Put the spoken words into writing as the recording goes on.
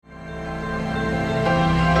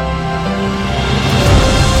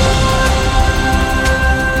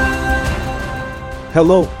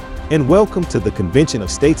Hello, and welcome to the Convention of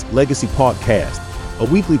States Legacy Podcast, a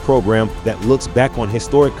weekly program that looks back on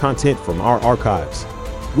historic content from our archives.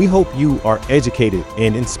 We hope you are educated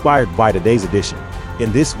and inspired by today's edition.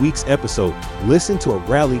 In this week's episode, listen to a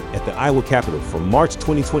rally at the Iowa Capitol from March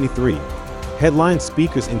 2023. Headline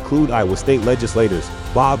speakers include Iowa State legislators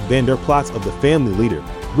Bob Vander Plaats of the Family Leader,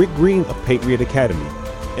 Rick Green of Patriot Academy,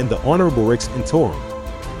 and the Honorable Rick Santorum.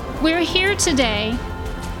 We're here today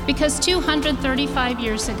because 235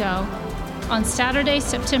 years ago, on Saturday,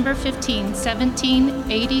 September 15,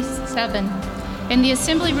 1787, in the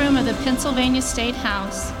Assembly Room of the Pennsylvania State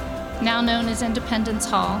House, now known as Independence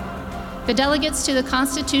Hall, the delegates to the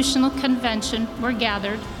Constitutional Convention were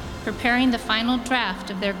gathered, preparing the final draft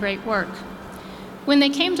of their great work. When they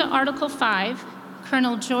came to Article 5,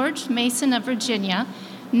 Colonel George Mason of Virginia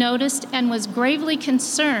noticed and was gravely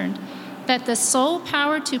concerned that the sole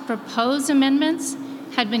power to propose amendments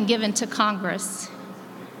had been given to Congress.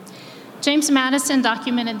 James Madison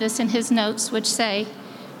documented this in his notes, which say,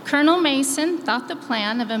 Colonel Mason thought the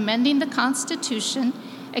plan of amending the Constitution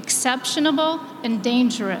exceptionable and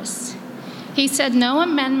dangerous. He said no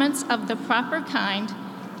amendments of the proper kind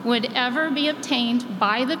would ever be obtained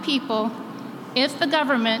by the people if the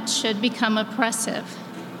government should become oppressive,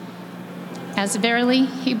 as verily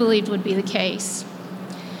he believed would be the case.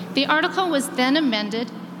 The article was then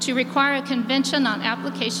amended to require a convention on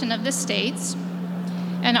application of the states,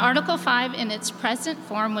 and Article 5 in its present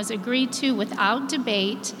form was agreed to without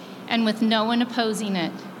debate and with no one opposing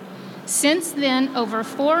it. Since then, over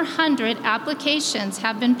 400 applications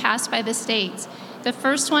have been passed by the states, the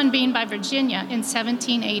first one being by Virginia in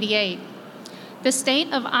 1788. The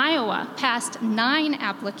state of Iowa passed 9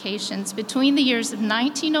 applications between the years of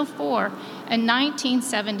 1904 and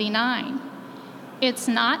 1979. It's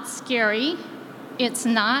not scary. It's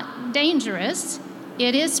not dangerous.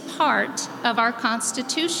 It is part of our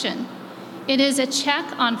Constitution. It is a check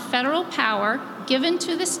on federal power given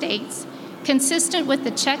to the states, consistent with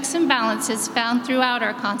the checks and balances found throughout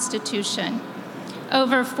our Constitution.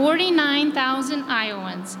 Over 49,000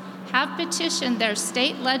 Iowans have petitioned their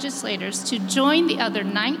state legislators to join the other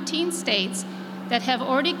 19 states that have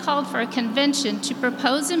already called for a convention to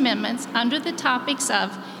propose amendments under the topics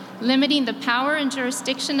of limiting the power and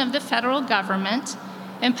jurisdiction of the federal government,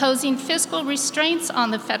 imposing fiscal restraints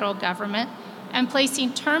on the federal government, and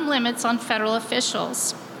placing term limits on federal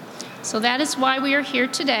officials. So that is why we are here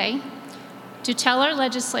today, to tell our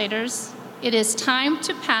legislators it is time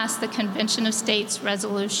to pass the Convention of States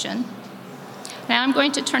resolution. Now I'm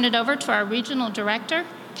going to turn it over to our Regional Director,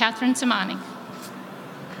 Catherine Zimani.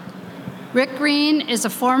 Rick Green is a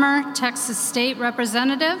former Texas State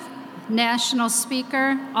Representative, national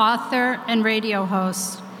speaker, author, and radio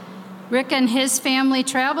host. Rick and his family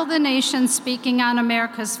travel the nation speaking on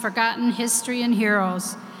America's forgotten history and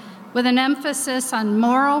heroes, with an emphasis on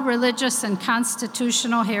moral, religious, and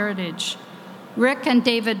constitutional heritage. Rick and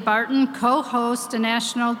David Barton co-host a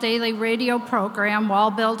national daily radio program,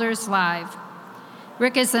 Wall Builders Live.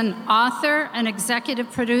 Rick is an author and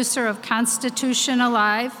executive producer of Constitution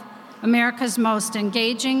Alive, America's most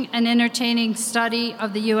engaging and entertaining study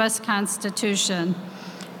of the U.S. Constitution.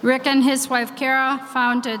 Rick and his wife, Kara,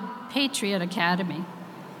 founded Patriot Academy.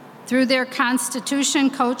 Through their Constitution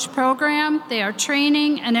Coach program, they are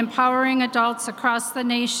training and empowering adults across the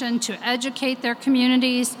nation to educate their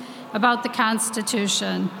communities about the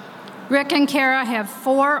Constitution. Rick and Kara have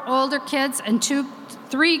 4 older kids and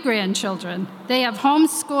 3 grandchildren. They have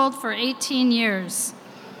homeschooled for 18 years.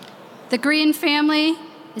 The Green family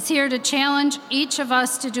is here to challenge each of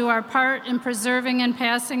us to do our part in preserving and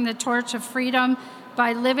passing the torch of freedom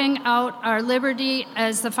by living out our liberty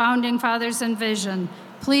as the Founding Fathers envisioned.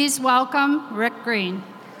 Please welcome Rick Green.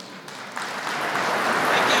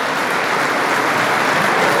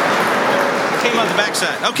 Came on the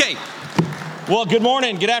backside. Okay. Well, good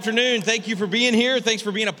morning, good afternoon. Thank you for being here. Thanks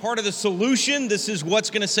for being a part of the solution. This is what's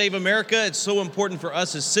going to save America. It's so important for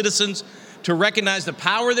us as citizens to recognize the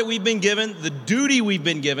power that we've been given, the duty we've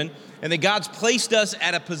been given, and that God's placed us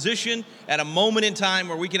at a position, at a moment in time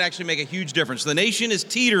where we can actually make a huge difference. The nation is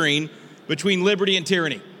teetering between liberty and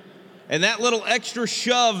tyranny. And that little extra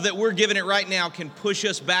shove that we're giving it right now can push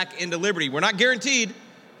us back into liberty. We're not guaranteed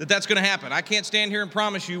that that's going to happen. I can't stand here and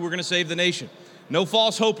promise you we're going to save the nation. No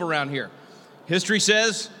false hope around here. History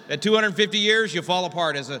says at 250 years, you'll fall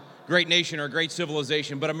apart as a great nation or a great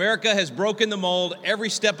civilization. But America has broken the mold every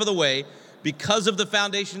step of the way because of the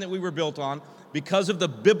foundation that we were built on, because of the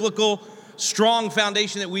biblical, strong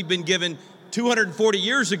foundation that we've been given 240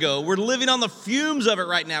 years ago. We're living on the fumes of it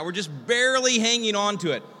right now. We're just barely hanging on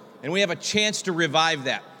to it. And we have a chance to revive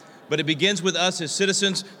that. but it begins with us as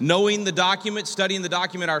citizens knowing the document, studying the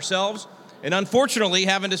document ourselves, and unfortunately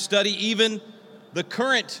having to study even the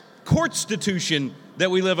current courtstitution that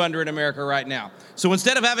we live under in America right now. So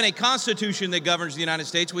instead of having a constitution that governs the United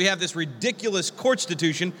States, we have this ridiculous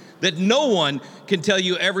courtstitution that no one can tell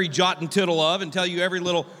you every jot and tittle of and tell you every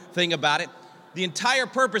little thing about it. The entire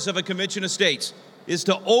purpose of a convention of states is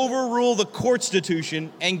to overrule the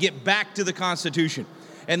courtstitution and get back to the Constitution.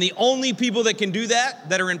 And the only people that can do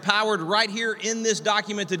that are empowered right here in this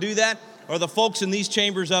document to do that, are the folks in these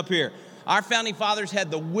chambers up here. Our founding fathers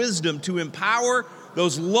had the wisdom to empower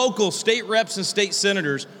those local state reps and state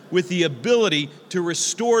senators with the ability to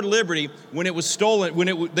restore liberty when it was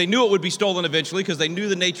stolen, they knew it would be stolen eventually because they knew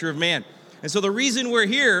the nature of man. And so the reason we're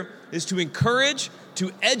here is to encourage,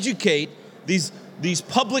 to educate these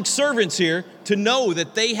public servants here to know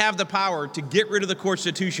that they have the power to get rid of the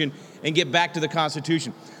Constitution and get back to the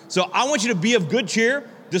Constitution. So I want you to be of good cheer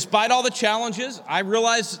despite all the challenges. I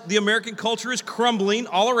realize the American culture is crumbling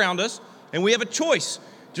all around us, and we have a choice,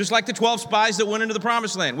 just like the 12 spies that went into the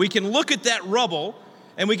Promised Land. We can look at that rubble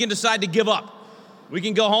and we can decide to give up. We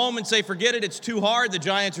can go home and say, forget it, it's too hard, the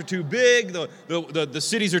giants are too big, the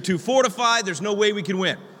cities are too fortified, there's no way we can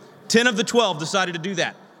win. 10 of the 12 decided to do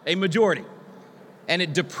that, a majority. And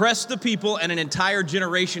it depressed the people, and an entire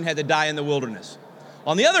generation had to die in the wilderness.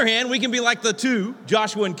 On the other hand, we can be like the two,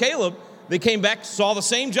 Joshua and Caleb. They came back, saw the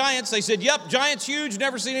same giants. They said, yep, giants huge,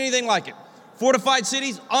 never seen anything like it. Fortified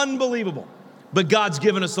cities, unbelievable. But God's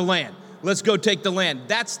given us the land. Let's go take the land.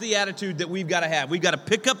 That's the attitude that we've got to have. We've got to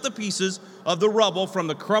pick up the pieces of the rubble from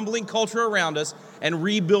the crumbling culture around us and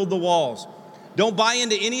rebuild the walls. Don't buy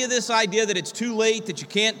into any of this idea that it's too late, that you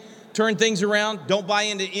can't turn things around. Don't buy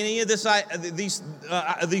into any of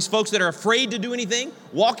these folks that are afraid to do anything,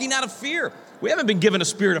 walking out of fear. We haven't been given a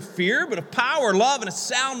spirit of fear, but of power, love, and a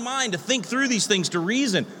sound mind to think through these things, to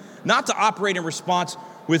reason, not to operate in response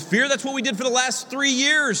with fear. That's what we did for the last 3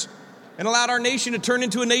 years and allowed our nation to turn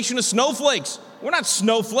into a nation of snowflakes. We're not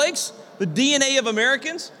snowflakes. The DNA of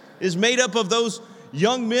Americans is made up of those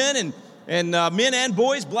young men and men and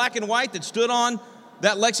boys, black and white, that stood on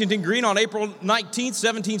that Lexington Green on April 19th,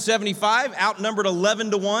 1775, outnumbered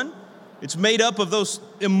 11-1. It's made up of those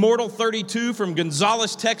immortal 32 from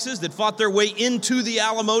Gonzales, Texas, that fought their way into the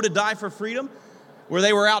Alamo to die for freedom, where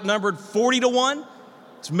they were outnumbered 40-1.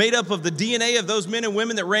 It's made up of the DNA of those men and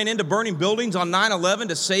women that ran into burning buildings on 9/11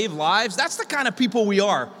 to save lives. That's the kind of people we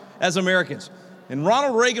are as Americans. And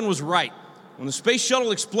Ronald Reagan was right. When the space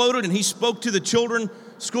shuttle exploded and he spoke to the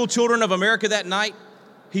school children of America that night,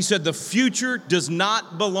 he said, the future does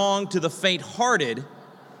not belong to the faint-hearted,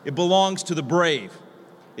 it belongs to the brave.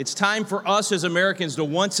 It's time for us as Americans to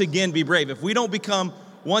once again be brave. If we don't become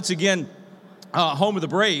once again home of the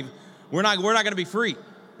brave, we're not going to be free.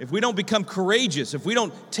 If we don't become courageous, if we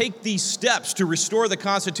don't take these steps to restore the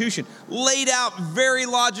Constitution, laid out very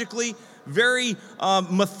logically, very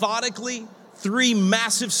methodically, 3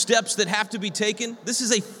 massive steps that have to be taken. This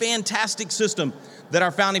is a fantastic system that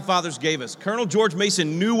our founding fathers gave us. Colonel George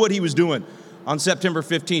Mason knew what he was doing on September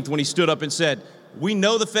 15th when he stood up and said, we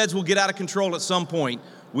know the feds will get out of control at some point.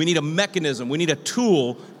 We need a mechanism, we need a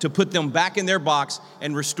tool to put them back in their box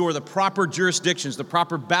and restore the proper jurisdictions, the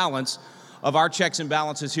proper balance of our checks and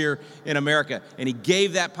balances here in America. And he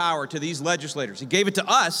gave that power to these legislators. He gave it to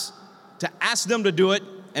us to ask them to do it,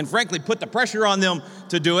 and frankly, put the pressure on them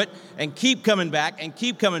to do it, and keep coming back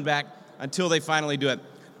until they finally do it.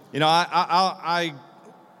 You know, I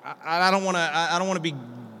don't want to be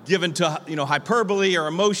given to hyperbole or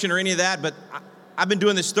emotion or any of that, but I've been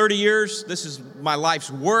doing this 30 years. This is my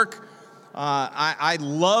life's work. I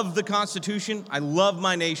love the Constitution. I love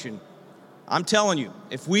my nation. I'm telling you,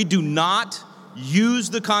 if we do not use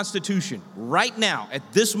the Constitution right now,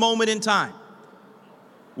 at this moment in time,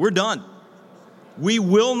 we're done. We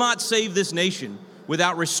will not save this nation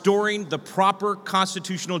without restoring the proper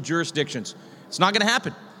constitutional jurisdictions. It's not going to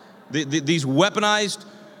happen. These weaponized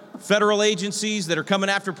federal agencies that are coming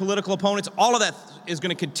after political opponents, all of that is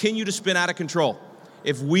going to continue to spin out of control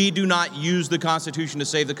if we do not use the Constitution to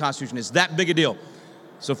save the Constitution. It's that big a deal.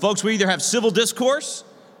 So folks, we either have civil discourse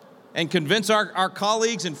and convince our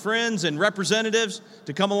colleagues and friends and representatives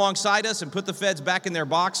to come alongside us and put the feds back in their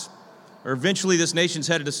box, or eventually this nation's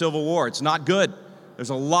headed to civil war. It's not good.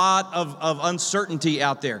 There's a lot of uncertainty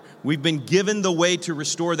out there. We've been given the way to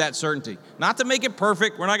restore that certainty. Not to make it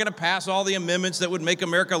perfect. We're not going to pass all the amendments that would make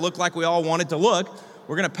America look like we all want it to look.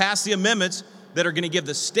 We're going to pass the amendments that are going to give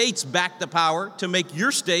the states back the power to make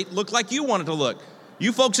your state look like you want it to look.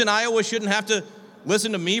 You folks in Iowa shouldn't have to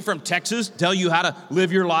listen to me from Texas tell you how to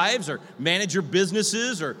live your lives or manage your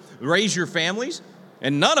businesses or raise your families.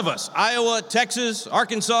 And none of us, Iowa, Texas,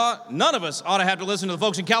 Arkansas, none of us ought to have to listen to the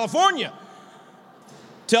folks in California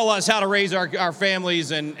tell us how to raise our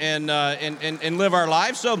families and live our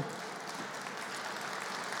lives. So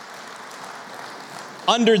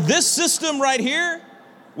under this system right here,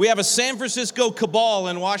 we have a San Francisco cabal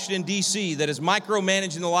in Washington, D.C. that is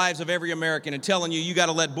micromanaging the lives of every American and telling you got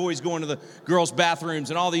to let boys go into the girls' bathrooms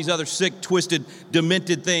and all these other sick, twisted,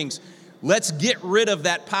 demented things. Let's get rid of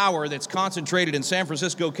that power that's concentrated in San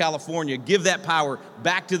Francisco, California. Give that power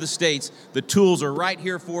back to the states. The tools are right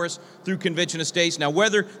here for us through Convention of States. Now,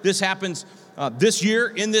 whether this happens this year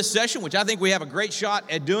in this session, which I think we have a great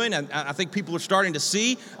shot at doing, and I think people are starting to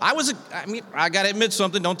see. I got to admit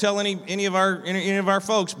something. Don't tell any of our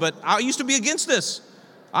folks, but I used to be against this.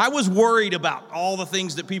 I was worried about all the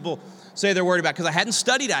things that people say they're worried about because I hadn't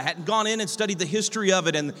studied it. I hadn't gone in and studied the history of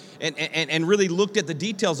it and really looked at the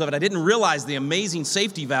details of it. I didn't realize the amazing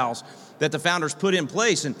safety valves that the founders put in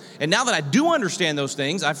place. And now that I do understand those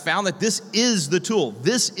things, I've found that this is the tool.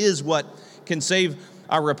 This is what can save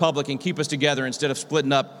our republic and keep us together instead of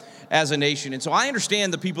splitting up as a nation. And so I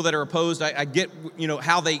understand the people that are opposed. I get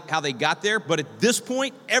how they got there. But at this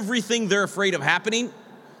point, everything they're afraid of happening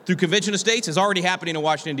through Convention of States is already happening in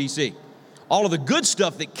Washington, D.C. All of the good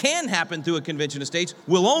stuff that can happen through a Convention of States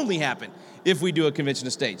will only happen if we do a Convention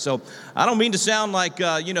of States. So I don't mean to sound like,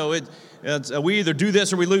 we either do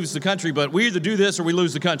this or we lose the country, but we either do this or we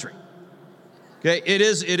lose the country. Okay, it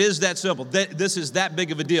is that simple. This is that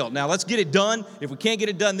big of a deal. Now, let's get it done. If we can't get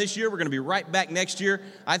it done this year, we're going to be right back next year.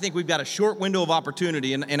 I think we've got a short window of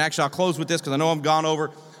opportunity, and actually I'll close with this because I know I'm gone over.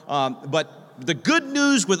 But the good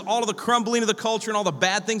news with all of the crumbling of the culture and all the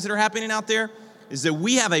bad things that are happening out there is that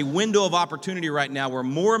we have a window of opportunity right now where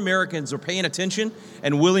more Americans are paying attention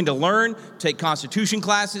and willing to learn, take Constitution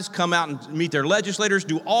classes, come out and meet their legislators,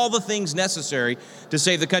 do all the things necessary to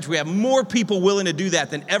save the country. We have more people willing to do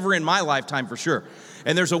that than ever in my lifetime for sure.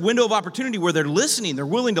 And there's a window of opportunity where they're listening, they're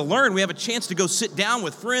willing to learn. We have a chance to go sit down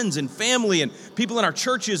with friends and family and people in our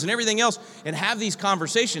churches and everything else and have these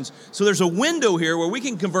conversations. So there's a window here where we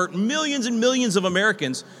can convert millions and millions of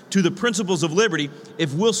Americans to the principles of liberty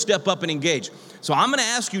if we'll step up and engage. So I'm going to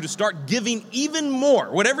ask you to start giving even more.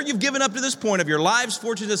 Whatever you've given up to this point of your lives,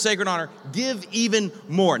 fortunes, and sacred honor, give even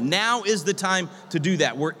more. Now is the time to do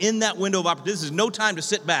that. We're in that window of opportunity. This is no time to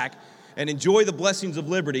sit back and enjoy the blessings of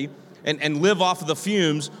liberty and live off of the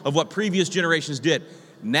fumes of what previous generations did.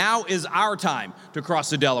 Now is our time to cross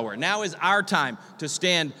the Delaware. Now is our time to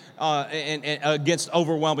stand against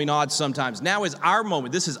overwhelming odds sometimes. Now is our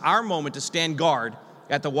moment. This is our moment to stand guard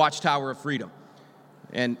at the watchtower of freedom.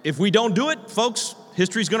 And if we don't do it, folks,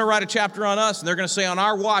 history's going to write a chapter on us, and they're going to say on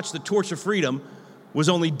our watch the torch of freedom was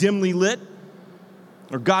only dimly lit,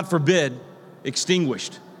 or God forbid,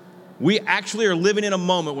 extinguished. We actually are living in a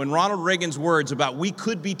moment when Ronald Reagan's words about we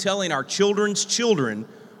could be telling our children's children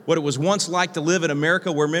what it was once like to live in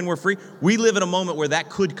America where men were free. We live in a moment where that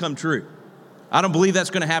could come true. I don't believe that's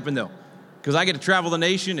going to happen, though, because I get to travel the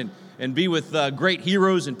nation and be with great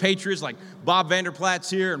heroes and patriots like Bob Vander Plaat's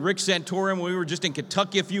here and Rick Santorum. We were just in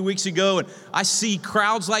Kentucky a few weeks ago, and I see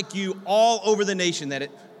crowds like you all over the nation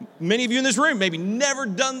many of you in this room maybe never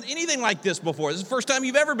done anything like this before. This is the first time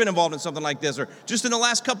you've ever been involved in something like this, or just in the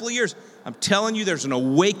last couple of years. I'm telling you, there's an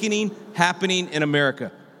awakening happening in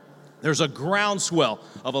America. There's a groundswell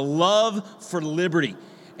of a love for liberty.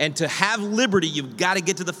 And to have liberty, you've got to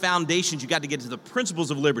get to the foundations. You've got to get to the principles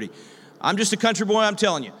of liberty. I'm just a country boy, I'm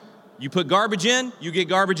telling you. You put garbage in, you get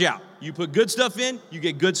garbage out. You put good stuff in, you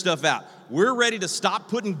get good stuff out. We're ready to stop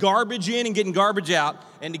putting garbage in and getting garbage out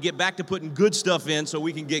and to get back to putting good stuff in so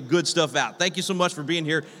we can get good stuff out. Thank you so much for being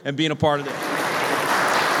here and being a part of this.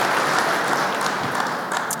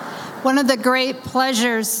 One of the great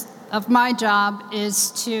pleasures of my job is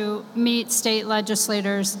to meet state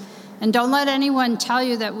legislators. And don't let anyone tell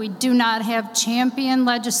you that we do not have champion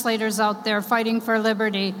legislators out there fighting for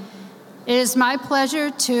liberty. It is my pleasure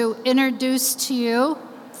to introduce to you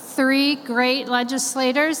three great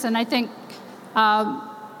legislators, and I think,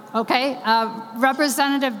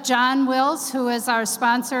 Representative John Wills, who is our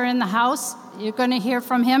sponsor in the House. You're going to hear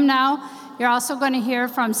from him now. You're also going to hear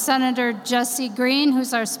from Senator Jesse Green,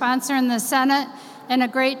 who's our sponsor in the Senate, and a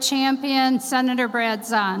great champion, Senator Brad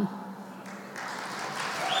Zahn.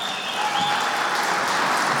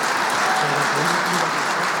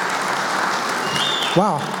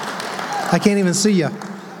 Wow, I can't even see you.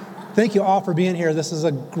 Thank you all for being here. This is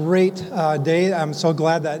a great day. I'm so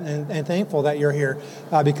glad that and thankful that you're here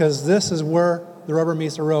because this is where the rubber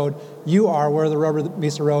meets the road. You are where the rubber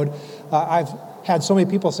meets the road. I've had so many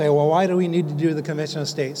people say, well, why do we need to do the Convention of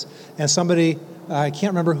States? And somebody, I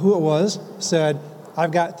can't remember who it was, said,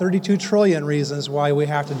 I've got 32 trillion reasons why we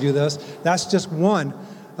have to do this. That's just one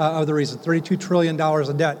of the reasons. $32 trillion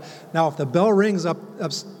of debt. Now, if the bell rings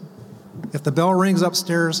upstairs,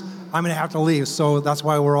 I'm going to have to leave. So that's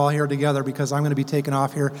why we're all here together, because I'm going to be taking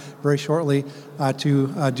off here very shortly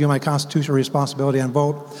to do my constitutional responsibility and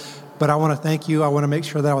vote. But I want to thank you. I want to make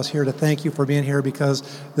sure that I was here to thank you for being here, because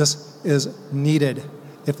this is needed.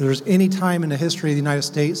 If there's any time in the history of the United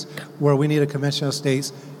States where we need a convention of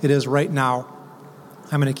states, it is right now.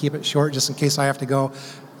 I'm going to keep it short just in case I have to go.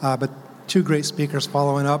 But two great speakers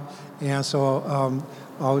following up. And so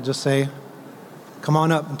I'll just say, come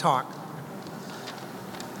on up and talk.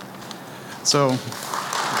 So,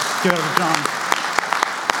 give it up to John.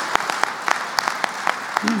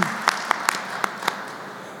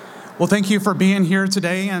 Well, thank you for being here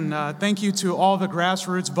today, and thank you to all the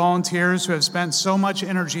grassroots volunteers who have spent so much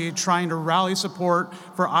energy trying to rally support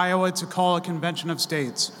for Iowa to call a convention of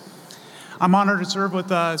states. I'm honored to serve with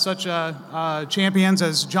such champions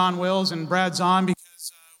as John Wills and Brad Zahn,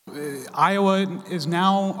 because Iowa is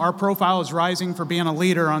now, our profile is rising for being a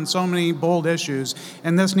leader on so many bold issues,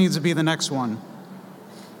 and this needs to be the next one.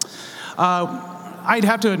 I'd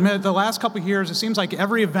have to admit, the last couple of years, it seems like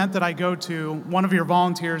every event that I go to, one of your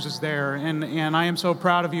volunteers is there, and I am so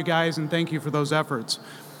proud of you guys, and thank you for those efforts.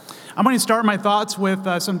 I'm going to start my thoughts with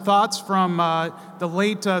some thoughts from the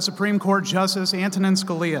late Supreme Court Justice Antonin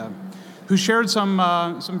Scalia, who shared some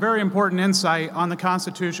very important insight on the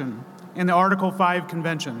Constitution in the Article 5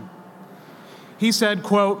 Convention. He said,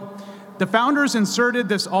 quote, "The founders inserted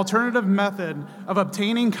this alternative method of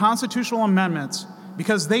obtaining constitutional amendments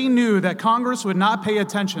because they knew that Congress would not pay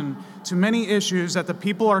attention to many issues that the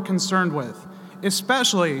people are concerned with,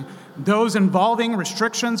 especially those involving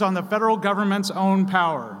restrictions on the federal government's own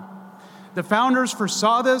power. The founders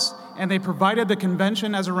foresaw this, and they provided the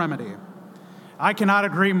convention as a remedy." I cannot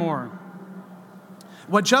agree more.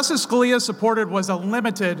 What Justice Scalia supported was a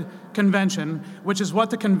limited convention, which is what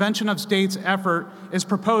the Convention of States effort is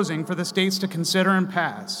proposing for the states to consider and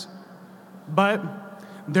pass. But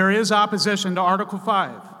there is opposition to Article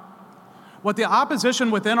 5. What the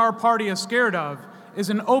opposition within our party is scared of is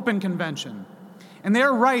an open convention, and they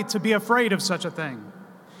are right to be afraid of such a thing.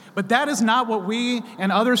 But that is not what we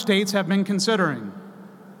and other states have been considering.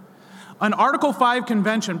 An Article 5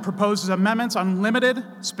 convention proposes amendments on limited,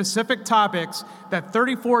 specific topics that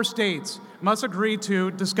 34 states must agree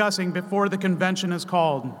to discussing before the convention is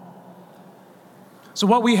called. So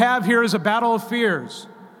what we have here is a battle of fears.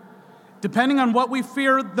 Depending on what we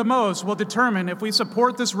fear the most will determine if we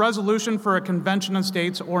support this resolution for a convention of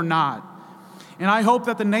states or not. And I hope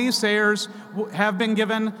that the naysayers have been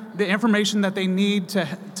given the information that they need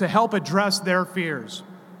to help address their fears.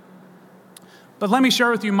 But let me share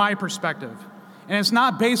with you my perspective. And it's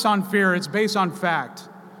not based on fear, it's based on fact.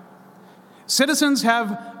 Citizens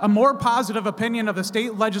have a more positive opinion of the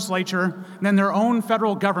state legislature than their own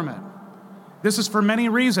federal government. This is for many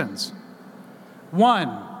reasons.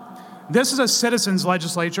 One, this is a citizens'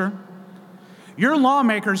 legislature. Your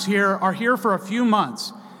lawmakers here are here for a few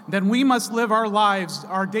months. Then we must live our lives,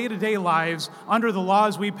 our day-to-day lives, under the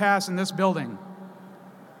laws we pass in this building.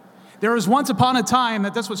 There was once upon a time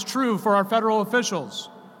that this was true for our federal officials.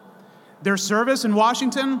 Their service in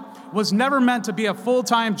Washington was never meant to be a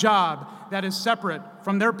full-time job that is separate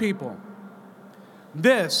from their people.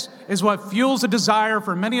 This is what fuels a desire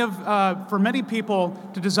for many people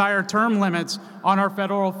to desire term limits on our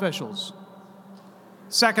federal officials.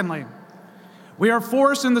 Secondly, we are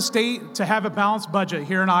forced in the state to have a balanced budget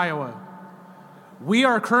here in Iowa. We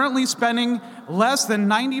are currently spending less than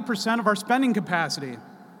 90% of our spending capacity.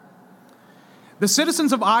 The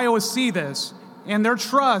citizens of Iowa see this, and their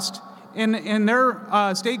trust in their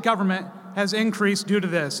state government has increased due to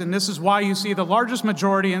this, and this is why you see the largest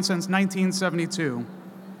majority since 1972.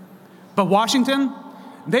 But Washington,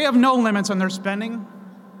 they have no limits on their spending.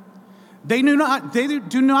 They do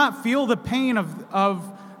not feel the pain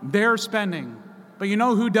of their spending. But you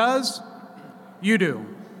know who does? You do.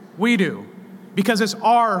 We do. Because it's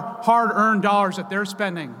our hard-earned dollars that they're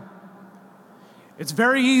spending. It's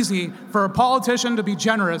very easy for a politician to be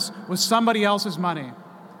generous with somebody else's money.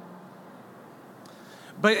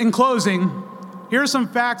 But in closing, here are some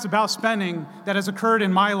facts about spending that has occurred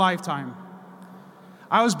in my lifetime.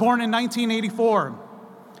 I was born in 1984,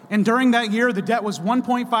 and during that year, the debt was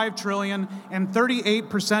 $1.5 trillion and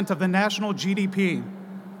 38% of the national GDP.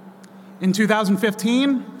 In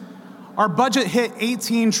 2015, our budget hit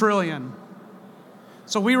 $18 trillion.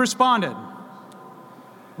 So we responded.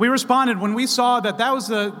 We responded when we saw that was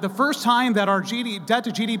the first time that our debt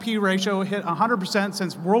to GDP ratio hit 100%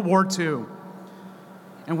 since World War II.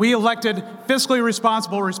 And we elected fiscally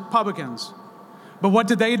responsible Republicans. But what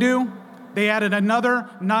did they do? They added another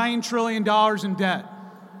 $9 trillion in debt.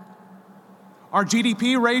 Our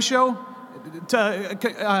GDP ratio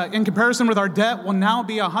in comparison with our debt will now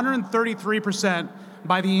be 133%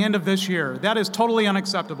 by the end of this year. That is totally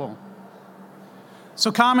unacceptable.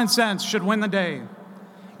 So common sense should win the day.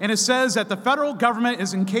 And it says that the federal government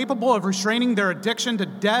is incapable of restraining their addiction to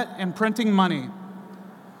debt and printing money.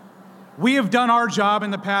 We have done our job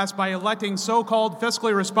in the past by electing so-called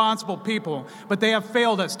fiscally responsible people, but they have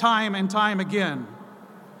failed us time and time again.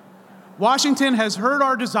 Washington has heard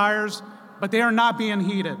our desires, but they are not being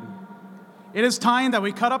heeded. It is time that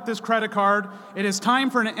we cut up this credit card. It is time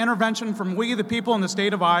for an intervention from we, the people in the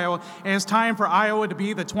state of Iowa. It is time for Iowa to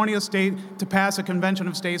be the 20th state to pass a Convention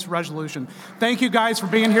of States resolution. Thank you guys for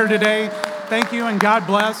being here today. Thank you and God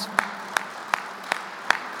bless.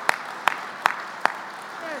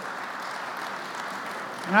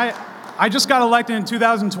 And I just got elected in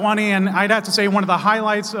 2020, and I'd have to say one of the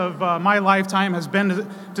highlights of my lifetime has been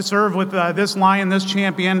to serve with this lion, this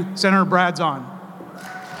champion, Senator Brad Zahn.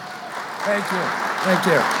 Thank you. Thank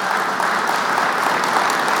you.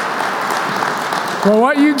 Well,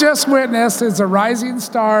 what you just witnessed is a rising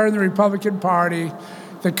star in the Republican Party.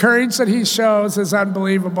 The courage that he shows is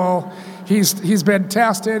unbelievable. He's been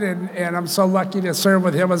tested, and I'm so lucky to serve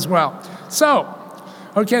with him as well. So,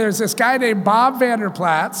 okay, there's this guy named Bob Vander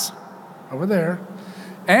Plaats over there,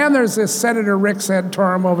 and there's this Senator Rick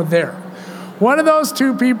Santorum over there. What do those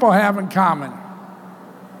two people have in common?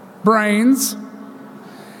 Brains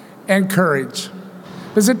and courage.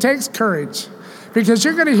 Because it takes courage. Because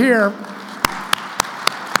you're going to hear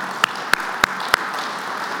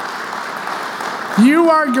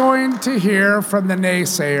from the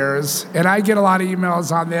naysayers, and I get a lot of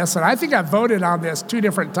emails on this, and I think I voted on this 2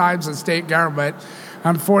 different times in state government.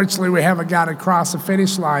 Unfortunately, we haven't got across the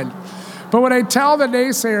finish line. But when I tell the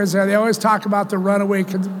naysayers there, they always talk about the runaway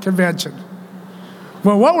convention.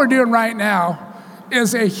 Well, what we're doing right now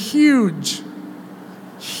is a huge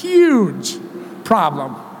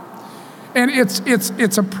problem. And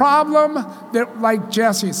it's a problem that, like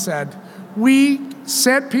Jesse said, we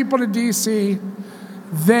sent people to D.C.,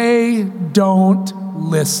 they don't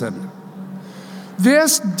listen.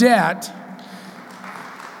 This debt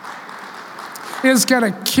is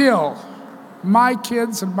going to kill my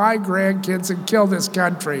kids and my grandkids and kill this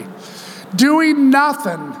country. Doing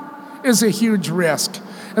nothing is a huge risk.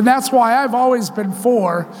 And that's why I've always been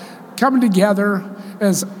for coming together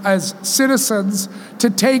as citizens to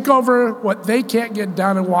take over what they can't get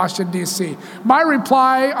done in Washington, D.C. My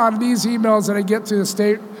reply on these emails that I get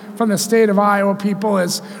from the state of Iowa people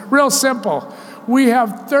is real simple. I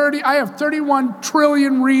have 31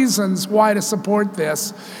 trillion reasons why to support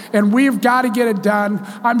this, and we've got to get it done.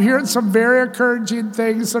 I'm hearing some very encouraging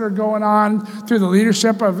things that are going on through the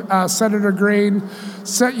leadership of Senator Green.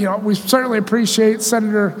 So, we certainly appreciate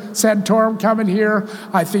Senator Santorum coming here.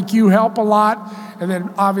 I think you help a lot. And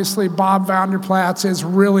then obviously Bob Vander Plaats has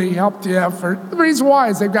really helped the effort. The reason why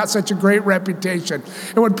is they've got such a great reputation.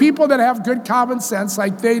 And when people that have good common sense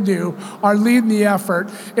like they do are leading the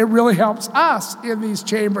effort, it really helps us in these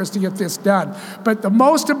chambers to get this done. But the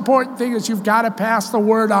most important thing is you've got to pass the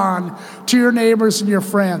word on to your neighbors and your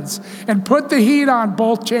friends and put the heat on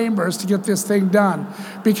both chambers to get this thing done,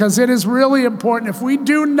 because it is really important. If we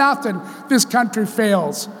do nothing, this country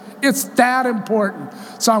fails. It's that important.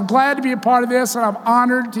 So I'm glad to be a part of this, and I'm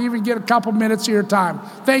honored to even get a couple minutes of your time.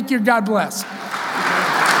 Thank you. God bless.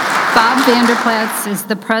 Bob Vander Plaats is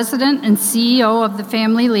the president and CEO of the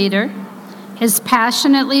Family Leader. His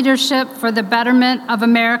passionate leadership for the betterment of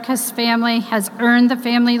America's family has earned the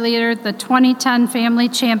Family Leader the 2010 Family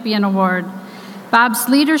Champion Award. Bob's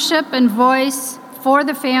leadership and voice for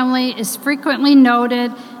the family is frequently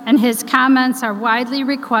noted, and his comments are widely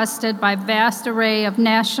requested by a vast array of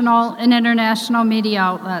national and international media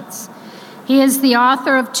outlets. He is the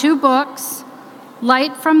author of 2 books,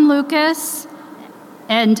 Light from Lucas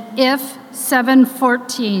and If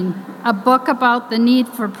 714, a book about the need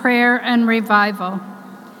for prayer and revival.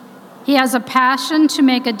 He has a passion to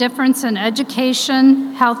make a difference in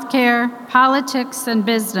education, healthcare, politics, and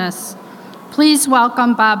business. Please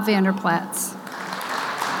welcome Bob Vander Plaats.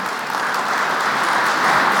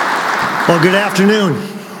 Well, good afternoon.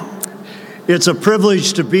 It's a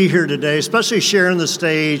privilege to be here today, especially sharing the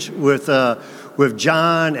stage with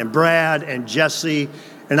John and Brad and Jesse,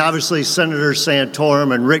 and obviously Senator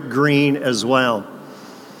Santorum and Rick Green as well.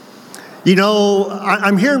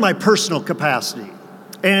 I'm here in my personal capacity,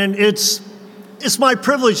 and it's my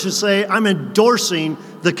privilege to say I'm endorsing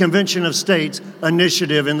the Convention of States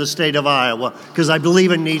initiative in the state of Iowa, because I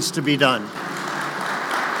believe it needs to be done.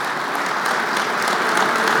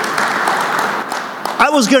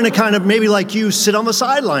 was going to kind of, maybe like you, sit on the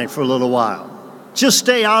sideline for a little while. Just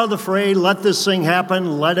stay out of the fray, let this thing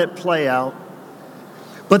happen, let it play out.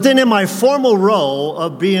 But then in my formal role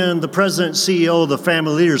of being the president and CEO of the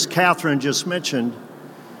Family Leaders, Catherine just mentioned,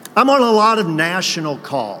 I'm on a lot of national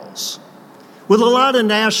calls with a lot of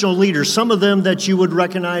national leaders, some of them that you would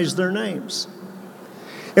recognize their names.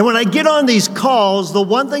 And when I get on these calls, the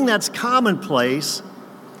one thing that's commonplace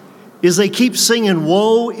is they keep singing,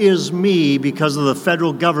 "Woe is me," because of the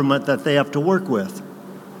federal government that they have to work with.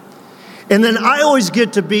 And then I always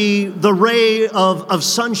get to be the ray of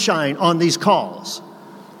sunshine on these calls,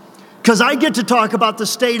 because I get to talk about the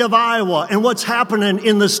state of Iowa and what's happening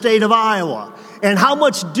in the state of Iowa and how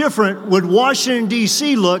much different would Washington,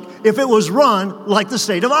 D.C. look if it was run like the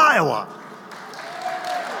state of Iowa.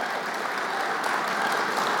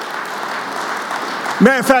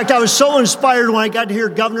 Matter of fact, I was so inspired when I got to hear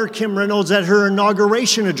Governor Kim Reynolds at her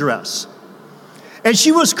inauguration address. And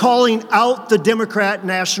she was calling out the Democrat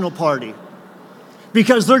National Party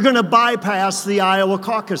because they're going to bypass the Iowa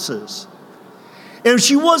caucuses. And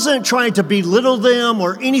she wasn't trying to belittle them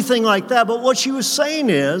or anything like that, but what she was saying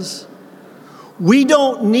is, we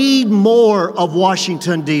don't need more of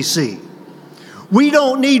Washington, D.C. We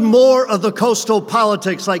don't need more of the coastal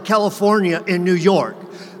politics like California and New York.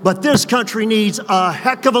 But this country needs a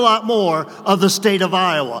heck of a lot more of the state of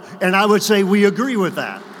Iowa. And I would say we agree with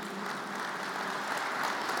that.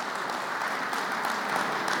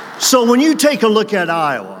 So when you take a look at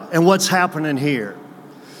Iowa and what's happening here,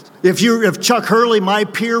 if Chuck Hurley, my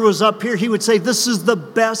peer, was up here, he would say this is the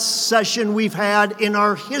best session we've had in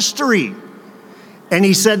our history. And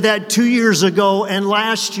he said that 2 years ago and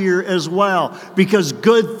last year as well, because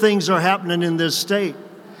good things are happening in this state.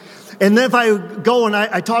 And then if I go and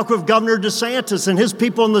I talk with Governor DeSantis and his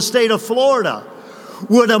people in the state of Florida,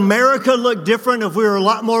 would America look different if we were a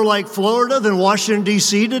lot more like Florida than Washington,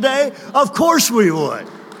 D.C. today? Of course we would.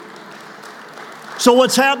 So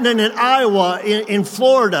what's happening in Iowa, in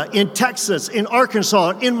Florida, in Texas, in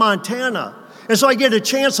Arkansas, in Montana? And so I get a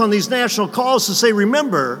chance on these national calls to say,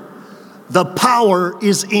 remember, the power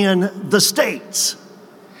is in the states.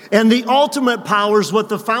 And the ultimate power is what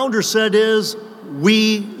the founder said is,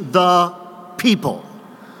 we the people.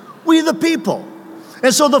 We the people.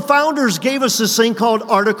 And so the founders gave us this thing called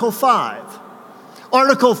Article 5.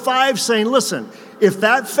 Article 5 saying, listen, if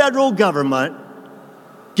that federal government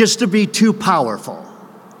gets to be too powerful,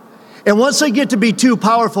 and once they get to be too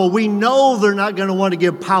powerful, we know they're not going to want to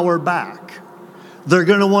give power back. They're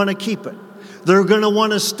going to want to keep it. They're going to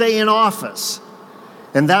want to stay in office.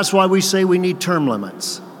 And that's why we say we need term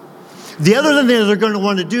limits. The other thing that they're going to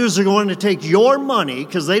want to do is they're going to take your money,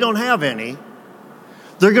 because they don't have any.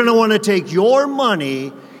 They're going to want to take your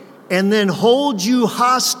money and then hold you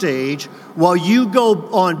hostage while you go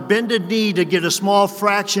on bended knee to get a small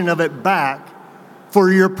fraction of it back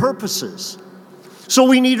for your purposes. So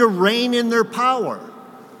we need to rein in their power.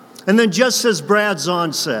 And then just as Brad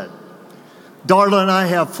Zahn said, Darla and I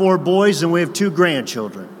have 4 boys and we have 2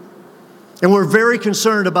 grandchildren. And we're very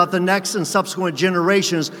concerned about the next and subsequent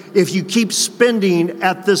generations. If you keep spending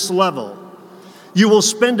at this level, you will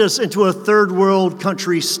spend us into a third world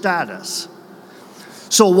country status.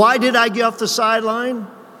 So why did I get off the sideline?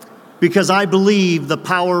 Because I believe the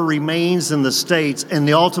power remains in the states and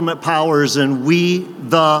the ultimate power is in we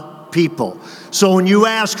the people. So when you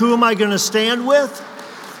ask, who am I going to stand with?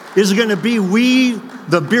 Is it going to be we,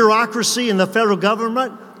 the bureaucracy and the federal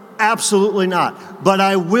government? Absolutely not. But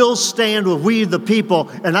I will stand with we the people,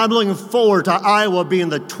 and I'm looking forward to Iowa being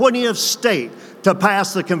the 20th state to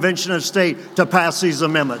pass the Convention of State to pass these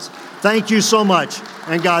amendments. Thank you so much,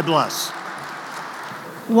 and God bless.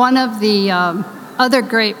 One of the other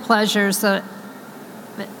great pleasures that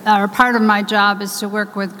are part of my job is to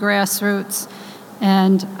work with grassroots.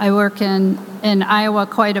 And I work in Iowa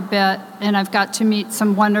quite a bit, and I've got to meet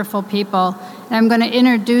some wonderful people. And I'm going to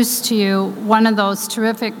introduce to you one of those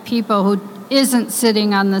terrific people who isn't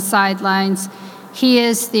sitting on the sidelines. He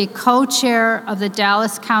is the co-chair of the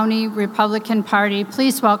Dallas County Republican Party.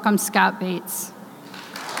 Please welcome Scott Bates.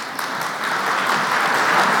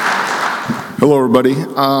 Hello, everybody.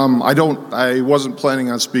 I wasn't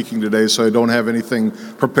planning on speaking today, so I don't have anything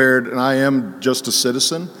prepared, and I am just a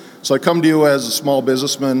citizen. So I come to you as a small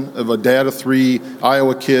businessman, of a dad of 3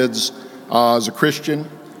 Iowa kids, as a Christian,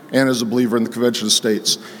 and as a believer in the Convention of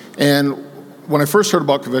States. And when I first heard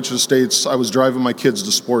about Convention of States, I was driving my kids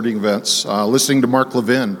to sporting events, listening to Mark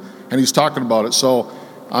Levin, and he's talking about it. So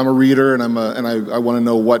I'm a reader, and I want to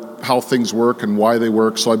know how things work and why they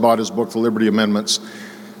work. So I bought his book, The Liberty Amendments.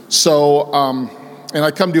 So, and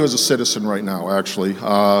I come to you as a citizen right now, actually,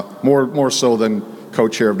 more so than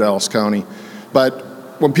co-chair of Dallas County. But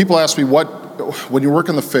when people ask me when you work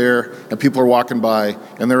in the fair and people are walking by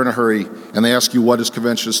and they're in a hurry and they ask you what is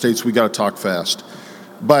Convention of States, we got to talk fast.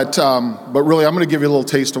 But really, I'm going to give you a little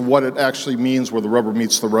taste of what it actually means where the rubber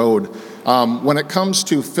meets the road. When it comes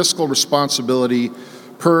to fiscal responsibility,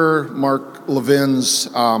 per Mark Levin's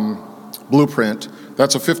blueprint,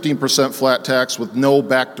 that's a 15% flat tax with no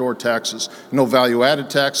backdoor taxes, no value-added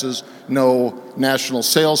taxes, no national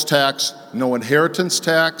sales tax, no inheritance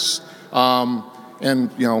tax,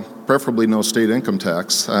 and preferably no state income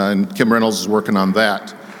tax. And Kim Reynolds is working on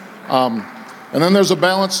that. And then there's a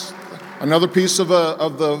balance. Another piece of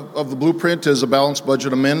the blueprint is a balanced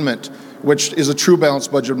budget amendment, which is a true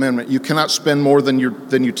balanced budget amendment. You cannot spend more than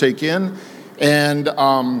you take in, and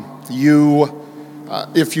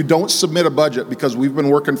if you don't submit a budget, because we've been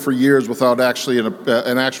working for years without actually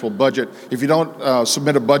an actual budget, if you don't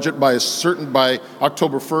submit a budget by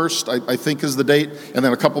October 1st, I think is the date, and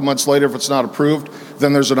then a couple months later if it's not approved,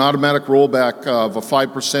 then there's an automatic rollback of a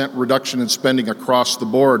 5% reduction in spending across the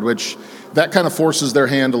board, which that kind of forces their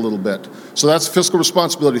hand a little bit. So that's a fiscal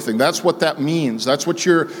responsibility thing. That's what that means. That's what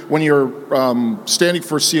when you're standing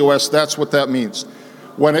for COS, that's what that means.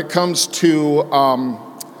 When it comes to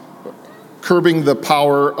curbing the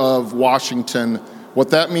power of Washington, what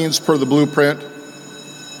that means per the blueprint,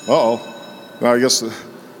 well, I guess,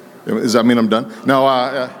 does that mean I'm done? No,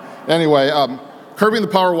 anyway, curbing the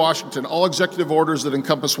power of Washington, all executive orders that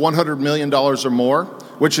encompass $100 million or more,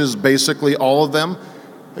 which is basically all of them.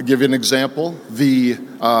 I'll give you an example. The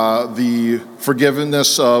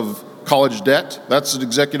forgiveness of college debt, that's an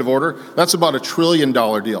executive order. That's about $1 trillion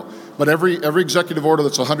deal. But every executive order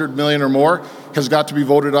that's $100 million or more has got to be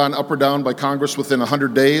voted on up or down by Congress within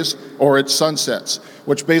 100 days, or it sunsets,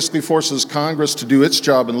 which basically forces Congress to do its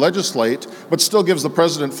job and legislate, but still gives the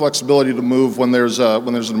president flexibility to move when there's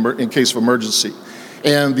in case of emergency.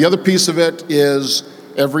 And the other piece of it is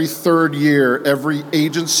every third year, every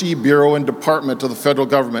agency, bureau, and department of the federal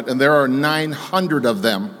government, and there are 900 of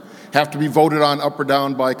them, have to be voted on up or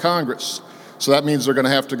down by Congress. So that means they're going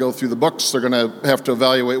to have to go through the books, they're going to have to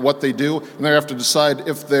evaluate what they do, and they have to decide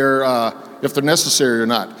if they're necessary or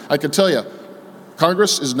not. I can tell you,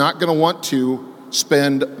 Congress is not going to want to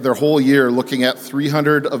spend their whole year looking at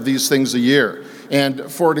 300 of these things a year.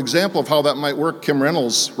 And for an example of how that might work, Kim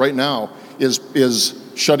Reynolds right now is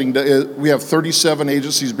shutting down. We have 37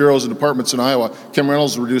 agencies, bureaus, and departments in Iowa. Kim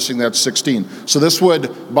Reynolds is reducing that to 16. So this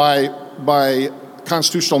would, by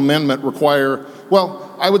constitutional amendment, require, well,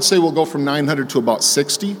 I would say we'll go from 900 to about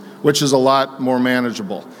 60, which is a lot more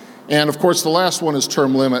manageable. And of course, the last one is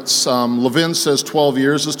term limits. Levin says 12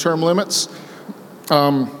 years is term limits.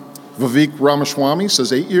 Vivek Ramaswamy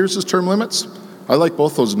says 8 years is term limits. I like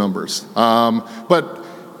both those numbers. But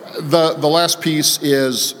the last piece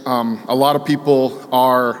is a lot of people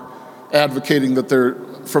are advocating that they're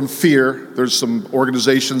from fear. There's some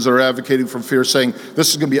organizations that are advocating from fear, saying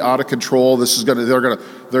this is going to be out of control.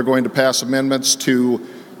 They're going to pass amendments to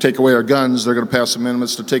take away our guns. They're going to pass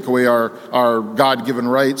amendments to take away our God-given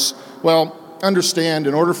rights. Well, understand,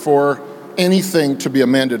 in order for anything to be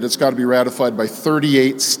amended, it's got to be ratified by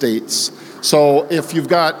 38 states. So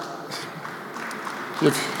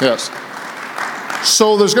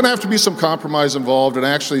So there's going to have to be some compromise involved, and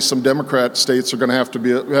actually some Democrat states are going to have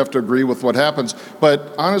to agree with what happens.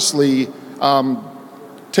 But honestly,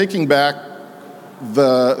 taking back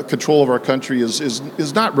the control of our country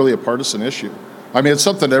is not really a partisan issue. I mean, it's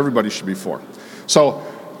something that everybody should be for. So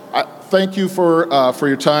thank you for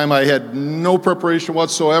your time. I had no preparation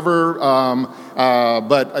whatsoever,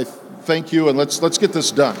 but I thank you, and let's get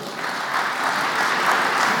this done.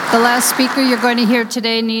 The last speaker you're going to hear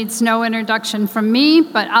today needs no introduction from me,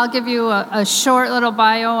 but I'll give you a short little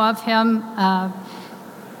bio of him.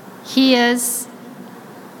 He is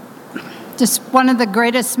just one of the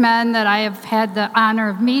greatest men that I have had the honor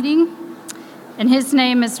of meeting, and his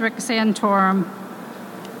name is Rick Santorum.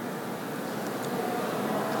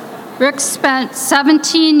 Rick spent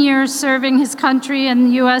 17 years serving his country in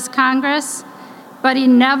the U.S. Congress, but he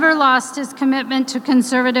never lost his commitment to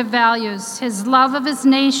conservative values, his love of his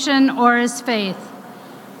nation, or his faith.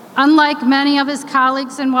 Unlike many of his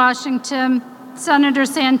colleagues in Washington, Senator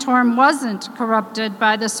Santorum wasn't corrupted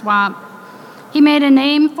by the swamp. He made a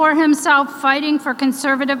name for himself fighting for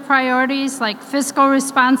conservative priorities like fiscal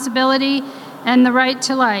responsibility and the right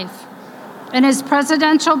to life. And his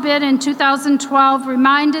presidential bid in 2012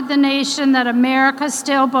 reminded the nation that America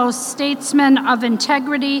still boasts statesmen of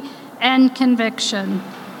integrity and conviction.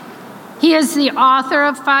 He is the author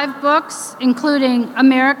of 5 books, including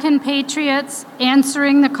American Patriots,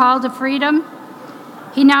 Answering the Call to Freedom.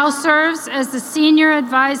 He now serves as the senior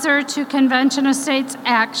advisor to Convention of States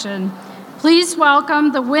Action. Please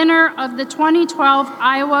welcome the winner of the 2012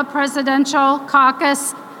 Iowa Presidential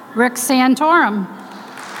Caucus, Rick Santorum.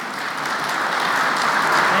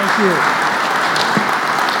 Thank you.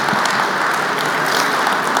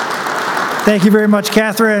 Thank you very much,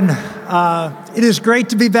 Catherine. It is great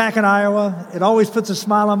to be back in Iowa. It always puts a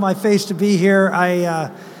smile on my face to be here. I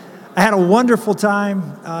had a wonderful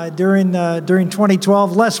time during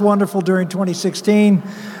 2012. Less wonderful during 2016,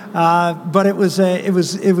 but it was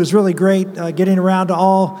really great getting around to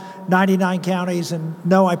all 99 counties. And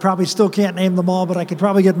no, I probably still can't name them all, but I could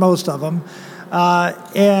probably get most of them.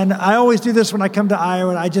 And I always do this when I come to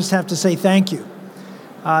Iowa, and I just have to say thank you.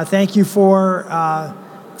 Thank you for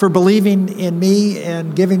believing in me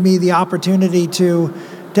and giving me the opportunity to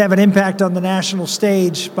have an impact on the national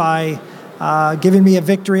stage by giving me a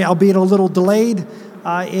victory, albeit a little delayed,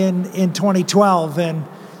 in 2012. And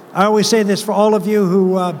I always say this for all of you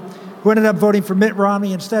who ended up voting for Mitt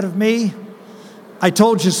Romney instead of me, I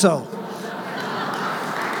told you so.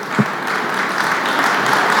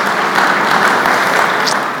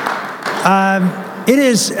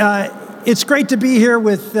 It's great to be here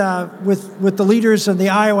with the leaders in the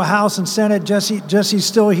Iowa House and Senate. Jesse's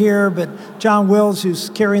still here, but John Wills, who's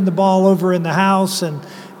carrying the ball over in the House, and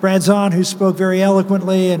Brad Zahn, who spoke very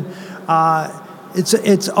eloquently. And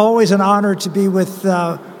it's always an honor to be with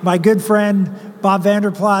my good friend Bob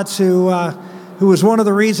Vander Plaats, who was one of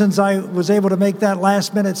the reasons I was able to make that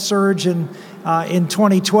last-minute surge in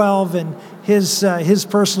 2012, and his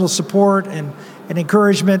personal support and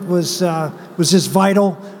encouragement was just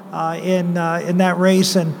vital in that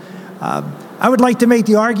race. And I would like to make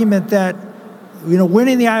the argument that,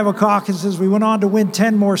 winning the Iowa caucuses, we went on to win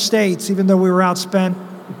 10 more states, even though we were outspent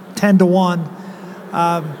 10-1.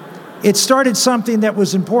 It started something that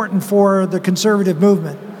was important for the conservative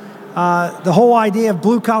movement. The whole idea of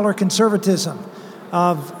blue-collar conservatism,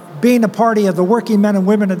 of being a party of the working men and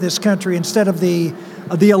women of this country instead of the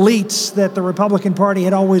elites that the Republican Party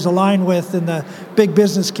had always aligned with in the big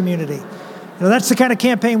business community. That's the kind of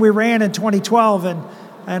campaign we ran in 2012,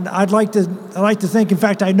 and I'd like to think, in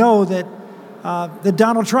fact, I know that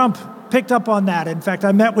Donald Trump picked up on that. In fact,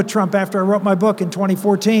 I met with Trump after I wrote my book in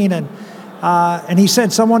 2014, and he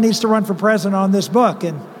said, someone needs to run for president on this book.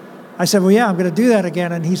 And I said, well, yeah, I'm going to do that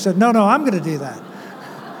again. And he said, no, I'm going to do that.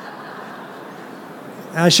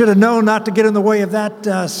 I should have known not to get in the way of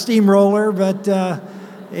that steamroller, but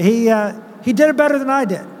he did it better than I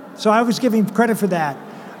did. So I always give him credit for that.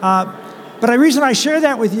 But the reason I share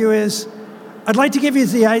that with you is I'd like to give you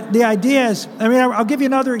the ideas. I mean, I'll give you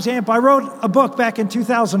another example. I wrote a book back in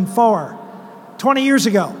 2004, 20 years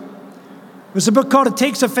ago. It was a book called It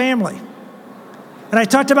Takes a Family. And I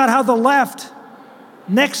talked about how the left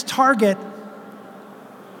next target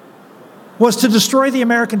was to destroy the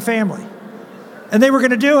American family. And they were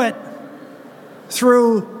going to do it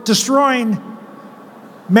through destroying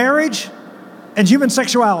marriage and human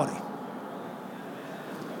sexuality.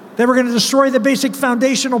 They were going to destroy the basic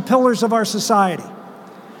foundational pillars of our society.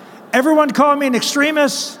 Everyone called me an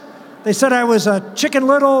extremist. They said I was a Chicken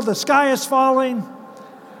Little, the sky is falling.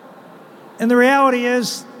 And the reality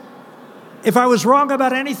is, if I was wrong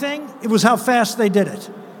about anything, it was how fast they did it.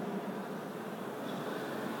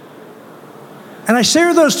 And I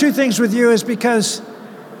share those two things with you is because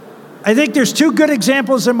I think there's two good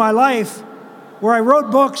examples in my life where I wrote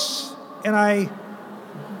books and I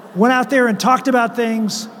went out there and talked about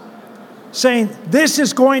things saying this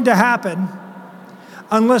is going to happen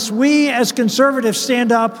unless we as conservatives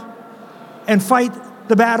stand up and fight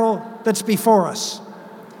the battle that's before us.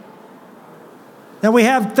 Now we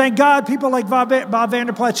have, thank God, people like Bob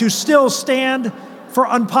Vander Plaats who still stand for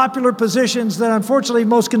unpopular positions that unfortunately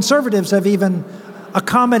most conservatives have even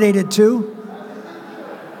accommodated to.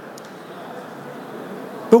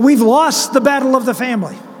 But we've lost the battle of the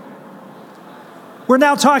family. We're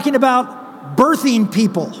now talking about birthing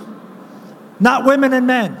people, not women and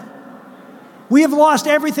men. We have lost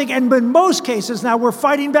everything, and in most cases now we're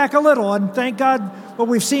fighting back a little, and thank God what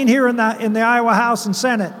we've seen here in the Iowa House and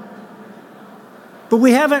Senate. But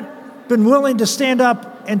we haven't been willing to stand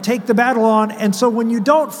up and take the battle on, and so when you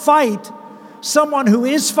don't fight someone who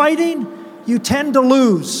is fighting, you tend to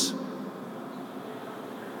lose.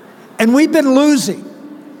 And we've been losing.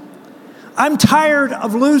 I'm tired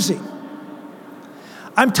of losing.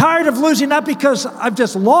 I'm tired of losing not because I've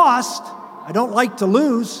just lost, I don't like to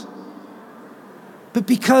lose, but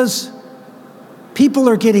because people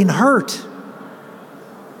are getting hurt.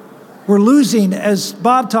 We're losing, as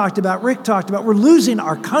Bob talked about, Rick talked about, we're losing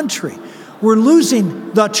our country. We're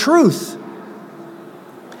losing the truth.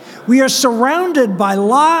 We are surrounded by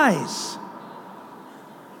lies.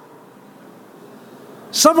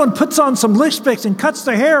 Someone puts on some lipstick and cuts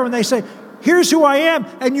their hair and they say, here's who I am,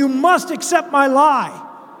 and you must accept my lie.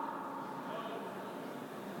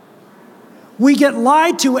 We get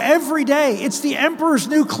lied to every day. It's the emperor's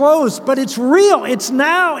new clothes, but it's real. It's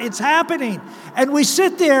now. It's happening. And we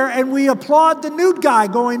sit there and we applaud the nude guy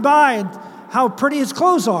going by and how pretty his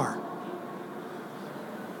clothes are.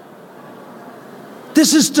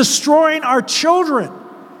 This is destroying our children.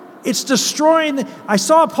 It's destroying. I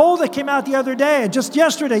saw a poll that came out the other day, just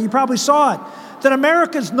yesterday, you probably saw it, that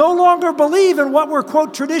Americans no longer believe in what were,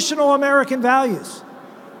 quote, traditional American values.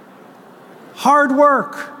 Hard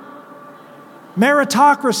work,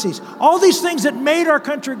 meritocracies, all these things that made our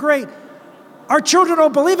country great. Our children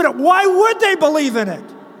don't believe in it. Why would they believe in it?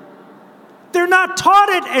 They're not taught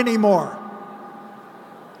it anymore.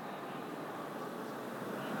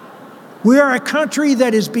 We are a country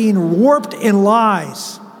that is being warped in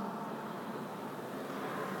lies.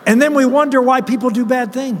 And then we wonder why people do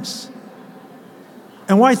bad things.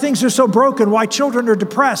 And why things are so broken, why children are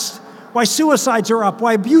depressed, why suicides are up,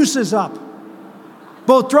 why abuse is up.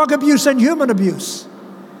 Both drug abuse and human abuse.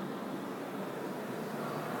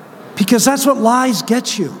 Because that's what lies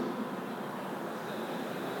get you.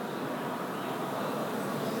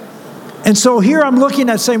 And so here I'm looking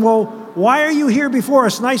at saying, well, why are you here before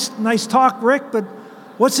us? Nice talk, Rick, but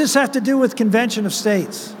what's this have to do with Convention of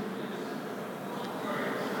States?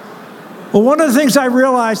 Well, one of the things I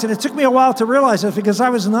realized, and it took me a while to realize this because I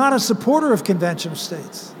was not a supporter of Convention of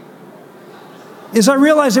States, is I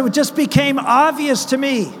realized it just became obvious to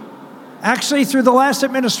me, actually through the last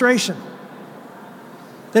administration,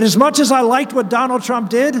 that as much as I liked what Donald Trump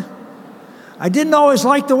did, I didn't always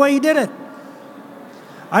like the way he did it.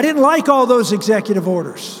 I didn't like all those executive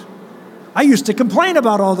orders. I used to complain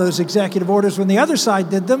about all those executive orders when the other side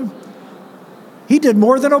did them. He did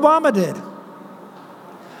more than Obama did.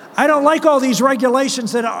 I don't like all these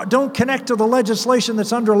regulations that don't connect to the legislation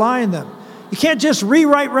that's underlying them. You can't just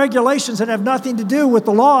rewrite regulations that have nothing to do with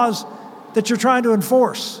the laws that you're trying to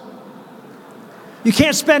enforce. You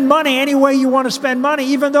can't spend money any way you want to spend money,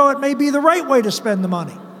 even though it may be the right way to spend the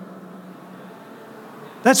money.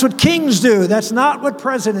 That's what kings do. That's not what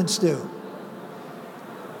presidents do.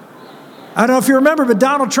 I don't know if you remember, but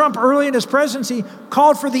Donald Trump, early in his presidency,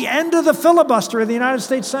 called for the end of the filibuster of the United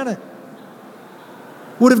States Senate.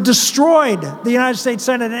 Would have destroyed the United States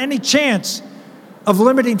Senate and any chance of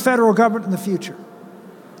limiting federal government in the future.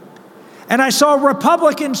 And I saw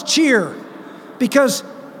Republicans cheer because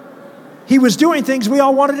he was doing things we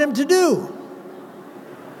all wanted him to do.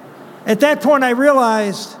 At that point, I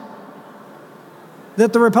realized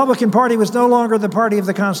that the Republican Party was no longer the party of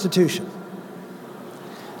the Constitution.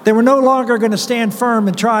 They were no longer going to stand firm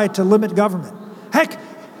and try to limit government. Heck,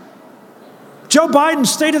 Joe Biden's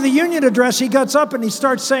State of the Union address, he gets up and he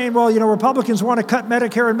starts saying, well, Republicans want to cut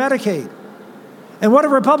Medicare and Medicaid. And what do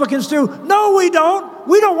Republicans do? No, we don't.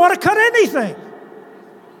 We don't want to cut anything.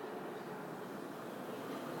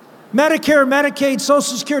 Medicare, Medicaid,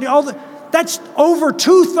 Social Security, that's over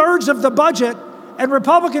 2/3 of the budget. And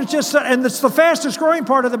Republicans just said, and it's the fastest growing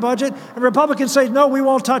part of the budget, and Republicans say, no, we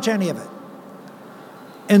won't touch any of it.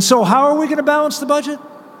 And so how are we going to balance the budget?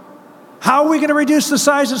 How are we going to reduce the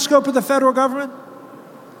size and scope of the federal government?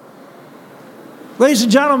 Ladies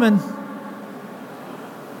and gentlemen,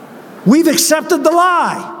 we've accepted the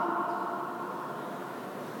lie.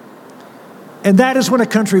 And that is when a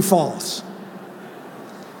country falls.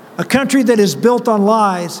 A country that is built on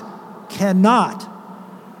lies cannot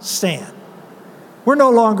stand. We're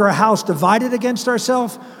no longer a house divided against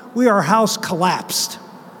ourselves. We are a house collapsed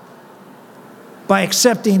by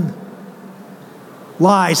accepting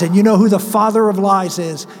lies. And you know who the father of lies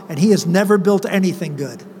is, and he has never built anything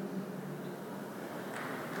good.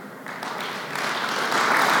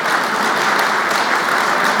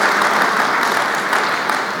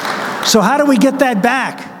 So how do we get that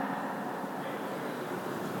back?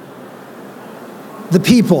 The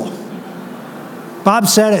people. Bob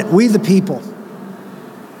said it, we the people.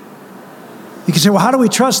 You can say, well, how do we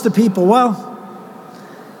trust the people? Well,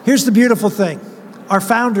 here's the beautiful thing. Our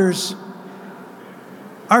founders,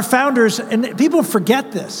 and people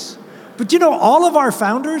forget this, but all of our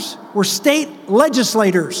founders were state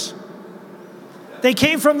legislators. They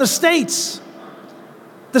came from the states.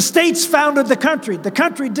 The states founded the country. The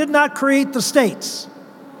country did not create the states.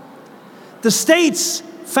 The states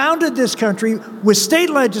founded this country with state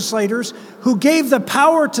legislators who gave the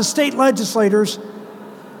power to state legislators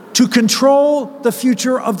to control the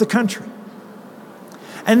future of the country.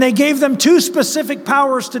 And they gave them two specific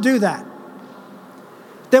powers to do that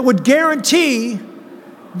would guarantee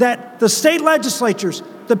that the state legislatures,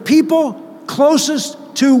 the people closest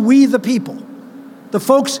to we the people, the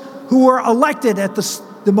folks who were elected at the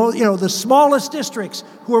smallest districts,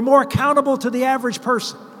 who are more accountable to the average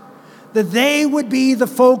person, that they would be the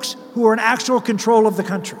folks who are in actual control of the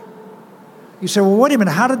country. You say, well, wait a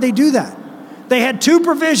minute, how did they do that? They had two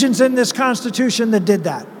provisions in this Constitution that did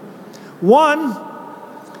that. One,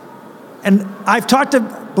 and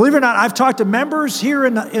believe it or not, I've talked to members here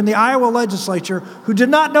in the Iowa legislature who did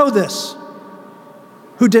not know this.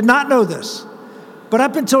 But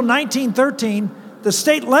up until 1913, the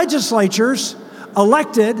state legislatures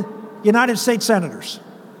elected United States senators.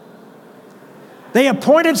 They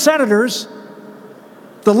appointed senators,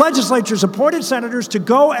 the legislatures appointed senators to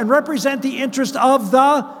go and represent the interest of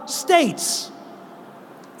the states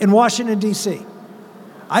in Washington, D.C.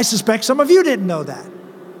 I suspect some of you didn't know that.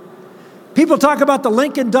 People talk about the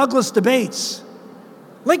Lincoln-Douglas debates.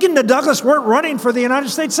 Lincoln and Douglas weren't running for the United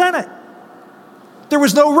States Senate. There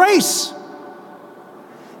was no race.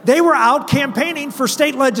 They were out campaigning for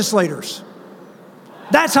state legislators.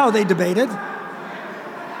 That's how they debated.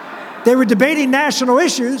 They were debating national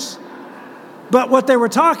issues, but what they were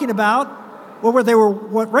talking about,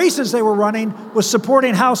 what races they were running, was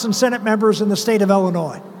supporting House and Senate members in the state of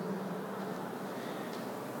Illinois.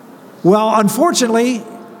 Well, unfortunately,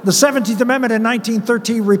 the 17th Amendment in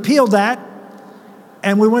 1913 repealed that,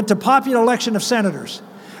 and we went to popular election of senators.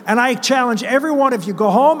 And I challenge every one of you, go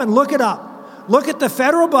home and look it up. Look at the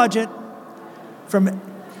federal budget from to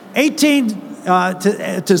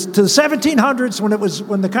the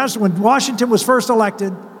 1700s when Washington was first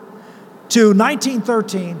elected to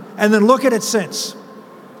 1913, and then look at it since.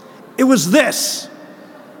 It was this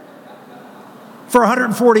for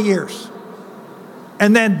 140 years.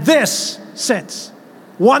 And then this since.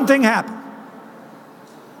 One thing happened.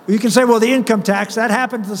 You can say, well, the income tax, that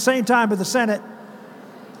happened at the same time with the Senate.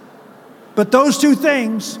 But those two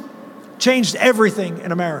things changed everything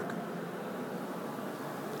in America.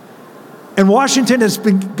 And Washington has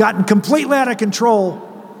gotten completely out of control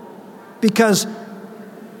because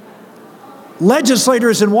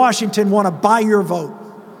legislators in Washington want to buy your vote.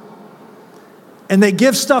 And they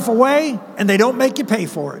give stuff away, and they don't make you pay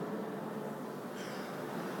for it.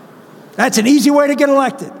 That's an easy way to get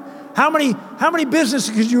elected. How many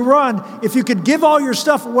businesses could you run if you could give all your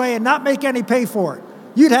stuff away and not make any pay for it?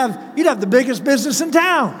 You'd have the biggest business in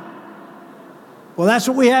town. Well, that's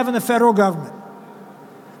what we have in the federal government.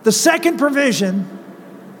 The second provision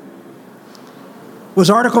was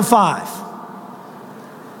Article 5,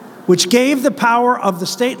 which gave the power of the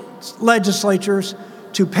state legislatures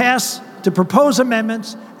to propose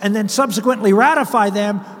amendments and then subsequently ratify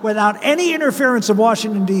them without any interference of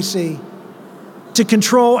Washington, D.C., to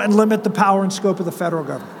control and limit the power and scope of the federal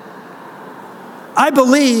government. I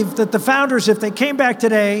believe that the founders, if they came back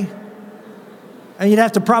today, and you'd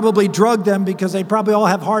have to probably drug them because they'd probably all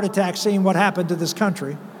have heart attacks seeing what happened to this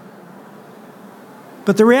country.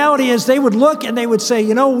 But the reality is they would look and they would say,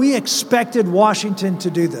 we expected Washington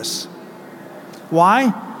to do this.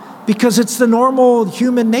 Why? Because it's the normal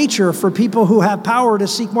human nature for people who have power to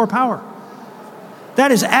seek more power.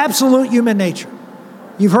 That is absolute human nature.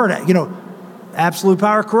 You've heard it, absolute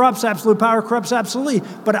power corrupts absolutely.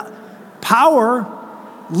 But power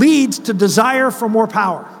leads to desire for more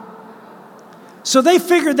power. So they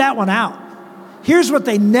figured that one out. Here's what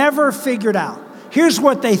they never figured out. Here's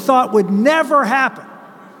what they thought would never happen.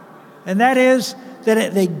 And that is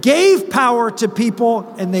that they gave power to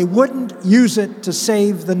people and they wouldn't use it to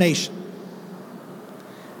save the nation.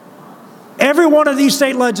 Every one of these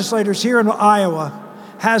state legislators here in Iowa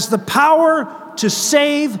has the power to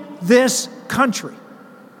save this country,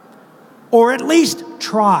 or at least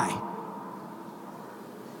try.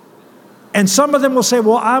 And some of them will say,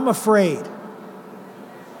 well, I'm afraid.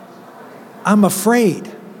 I'm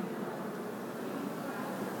afraid.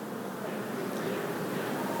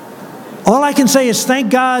 All I can say is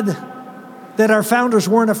thank God that our founders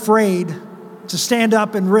weren't afraid to stand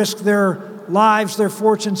up and risk their lives, their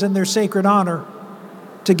fortunes, and their sacred honor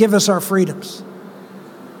to give us our freedoms.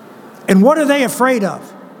 And what are they afraid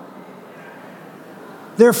of?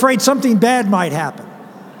 They're afraid something bad might happen.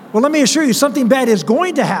 Well, let me assure you, something bad is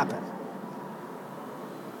going to happen.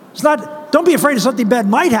 Don't be afraid of something bad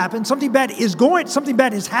might happen. Something bad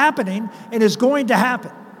is happening and is going to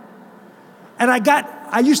happen. And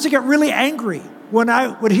I used to get really angry when I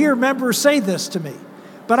would hear members say this to me.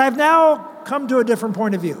 But I've now come to a different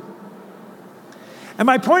point of view. And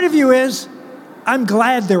my point of view is, I'm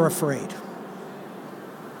glad they're afraid.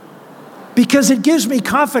 Because it gives me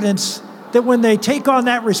confidence that when they take on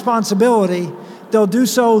that responsibility, they'll do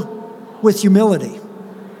so with humility.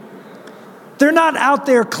 They're not out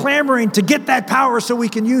there clamoring to get that power so we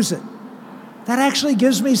can use it. That actually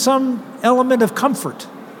gives me some element of comfort.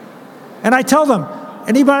 And I tell them,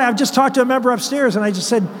 I've just talked to a member upstairs, and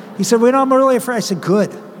he said, well, I'm really afraid. I said,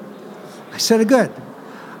 good. I said, good.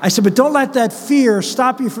 I said, but don't let that fear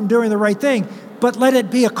stop you from doing the right thing, but let it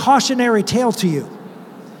be a cautionary tale to you.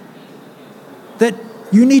 That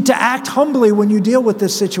you need to act humbly when you deal with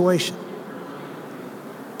this situation.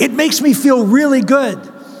 It makes me feel really good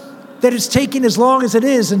that it's taking as long as it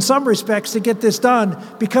is in some respects to get this done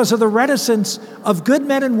because of the reticence of good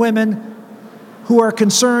men and women who are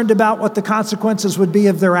concerned about what the consequences would be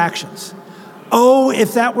of their actions. Oh,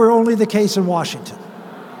 if that were only the case in Washington.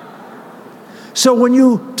 So when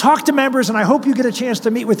you talk to members, and I hope you get a chance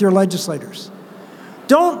to meet with your legislators,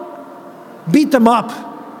 don't beat them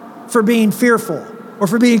up for being fearful or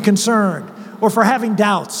for being concerned or for having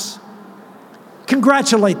doubts.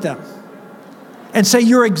 Congratulate them and say,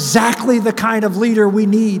 you're exactly the kind of leader we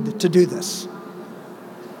need to do this.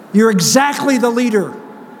 You're exactly the leader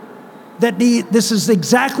this is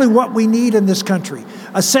exactly what we need in this country.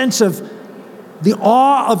 A sense of the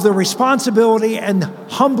awe of the responsibility and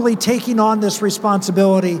humbly taking on this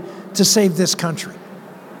responsibility to save this country.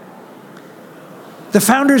 The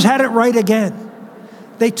founders had it right again.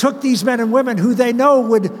 They took these men and women who they know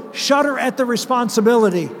would shudder at the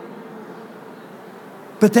responsibility,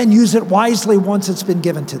 but then use it wisely once it's been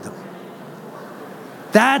given to them.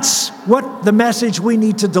 That's what the message we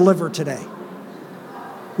need to deliver today,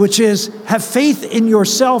 which is have faith in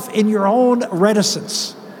yourself, in your own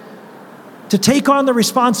reticence, to take on the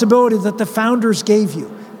responsibility that the founders gave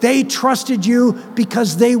you. They trusted you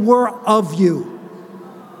because they were of you.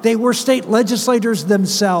 They were state legislators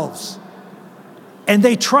themselves. And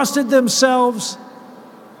they trusted themselves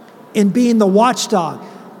in being the watchdog.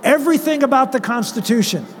 Everything about the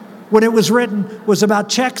Constitution, when it was written, was about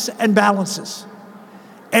checks and balances.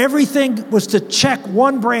 Everything was to check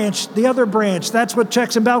one branch, the other branch. That's what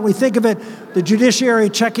checks and balances. We think of it, the judiciary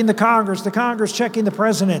checking the Congress checking the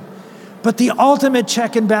president. But the ultimate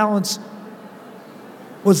check and balance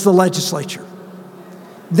was the legislature.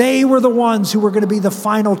 They were the ones who were going to be the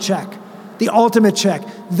final check, the ultimate check.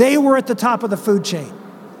 They were at the top of the food chain.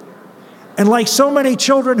 And like so many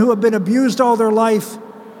children who have been abused all their life,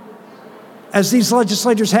 as these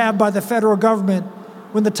legislators have by the federal government,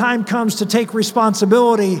 when the time comes to take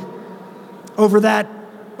responsibility over that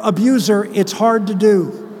abuser, it's hard to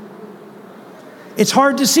do. It's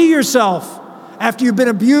hard to see yourself after you've been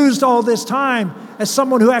abused all this time as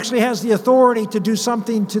someone who actually has the authority to do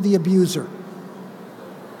something to the abuser.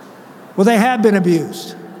 Well, they have been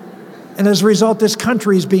abused. And as a result, this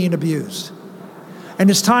country is being abused. And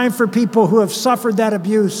it's time for people who have suffered that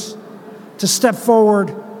abuse to step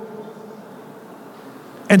forward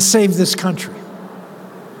and save this country.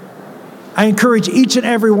 I encourage each and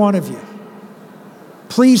every one of you,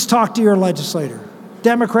 please talk to your legislator.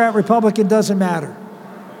 Democrat, Republican, doesn't matter.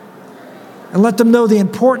 And let them know the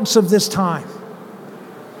importance of this time.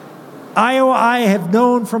 Iowa, I have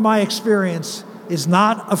known from my experience, is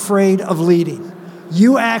not afraid of leading.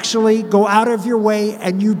 You actually go out of your way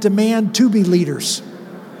and you demand to be leaders.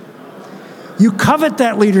 You covet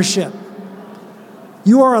that leadership.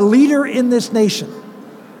 You are a leader in this nation.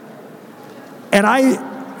 And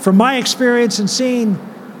from my experience and seeing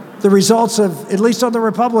the results of, at least on the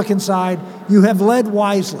Republican side, you have led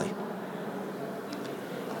wisely.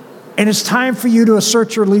 And it's time for you to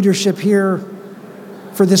assert your leadership here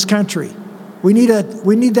for this country. We need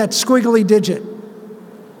that squiggly digit.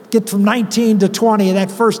 Get from 19 to 20, and that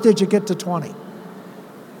first digit get to 20.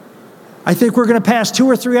 I think we're going to pass 2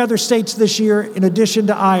 or 3 other states this year in addition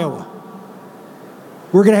to Iowa.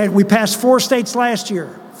 We passed 4 states last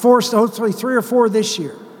year, hopefully 3 or 4 this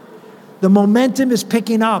year. The momentum is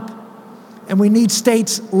picking up, and we need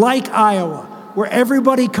states like Iowa, where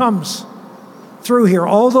everybody comes through here,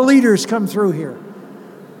 all the leaders come through here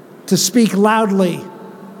to speak loudly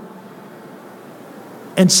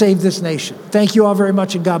and save this nation. Thank you all very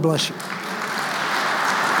much, and God bless you.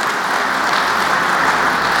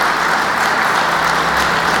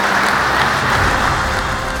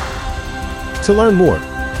 To learn more,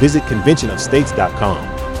 visit conventionofstates.com.